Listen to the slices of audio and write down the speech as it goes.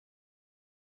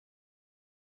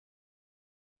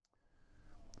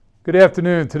Good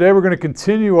afternoon. Today we're going to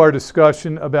continue our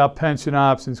discussion about pension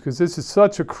options because this is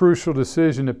such a crucial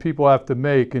decision that people have to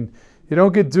make, and you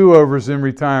don't get do-overs in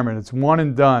retirement. It's one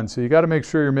and done, so you got to make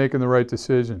sure you're making the right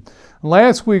decision.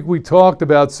 Last week we talked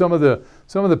about some of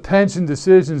the pension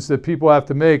decisions that people have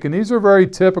to make, and these are very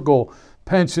typical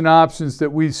pension options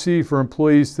that we see for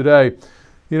employees today.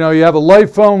 You know, you have a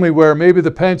life only where maybe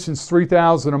the pension's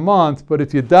 $3,000 a month, but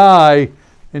if you die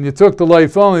and you took the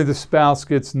life only, the spouse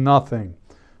gets nothing.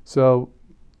 So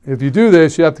if you do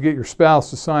this, you have to get your spouse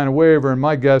to sign a waiver, and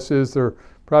my guess is they're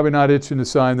probably not itching to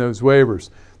sign those waivers.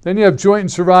 Then you have joint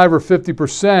and survivor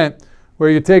 50%, where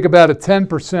you take about a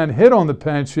 10% hit on the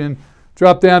pension,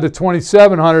 drop down to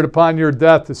 $2,700. Upon your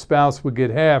death, the spouse would get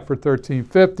half for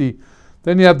 $1,350.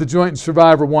 Then you have the joint and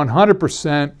survivor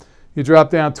 100%. You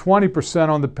drop down 20%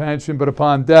 on the pension, but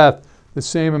upon death, the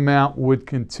same amount would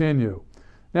continue.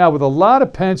 Now, with a lot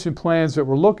of pension plans that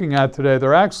we're looking at today,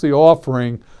 they're actually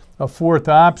offering a fourth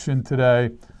option today,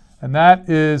 and that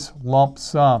is lump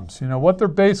sums. You know, what they're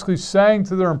basically saying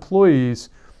to their employees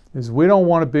is we don't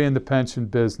want to be in the pension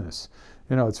business.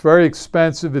 You know, it's very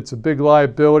expensive. It's a big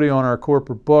liability on our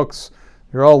corporate books.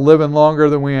 You're all living longer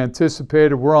than we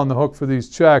anticipated. We're on the hook for these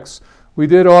checks. We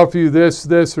did offer you this,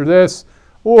 this, or this.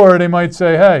 Or they might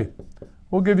say, hey,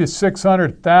 we'll give you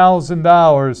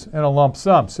 $600,000 in a lump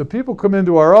sum. So people come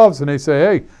into our office and they say,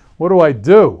 hey, what do I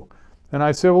do? And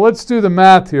I say, well, let's do the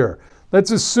math here.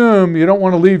 Let's assume you don't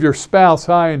want to leave your spouse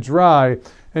high and dry,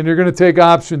 and you're going to take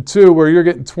option 2 where you're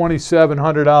getting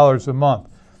 $2,700 a month.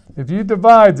 If you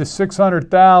divide the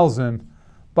 $600,000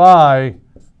 by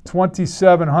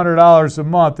 $2,700 a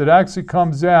month, it actually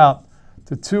comes out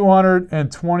to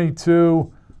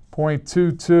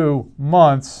 222.22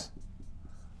 months.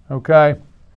 Okay,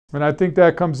 and I think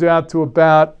that comes out to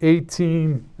about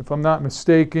 18, if I'm not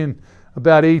mistaken,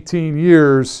 about 18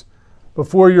 years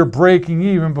before you're breaking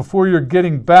even, before you're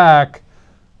getting back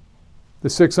the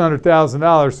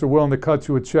 $600,000 they're willing to cut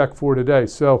you a check for today.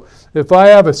 So if I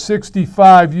have a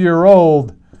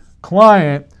 65-year-old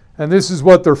client and this is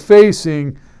what they're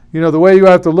facing, you know, the way you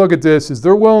have to look at this is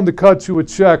they're willing to cut you a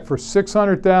check for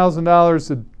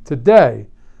 $600,000 today,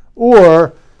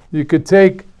 or you could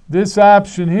take this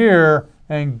option here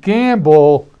and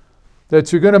gamble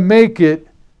that you're going to make it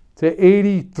to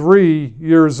 83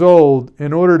 years old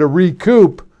in order to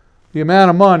recoup the amount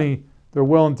of money they're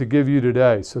willing to give you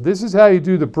today. So this is how you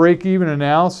do the break-even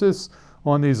analysis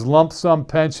on these lump sum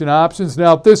pension options.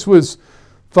 Now, if this was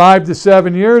 5 to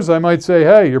 7 years, I might say,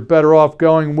 hey, you're better off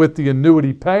going with the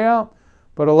annuity payout.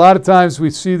 But a lot of times we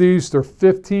see these, they're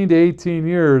 15 to 18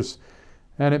 years,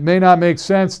 and it may not make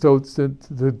sense to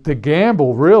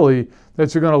gamble, really,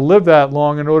 that you're going to live that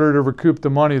long in order to recoup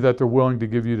the money that they're willing to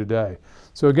give you today.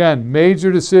 So again, major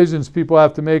decisions people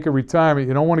have to make at retirement.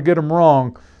 You don't want to get them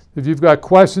wrong. If you've got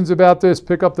questions about this,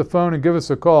 pick up the phone and give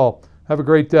us a call. Have a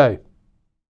great day.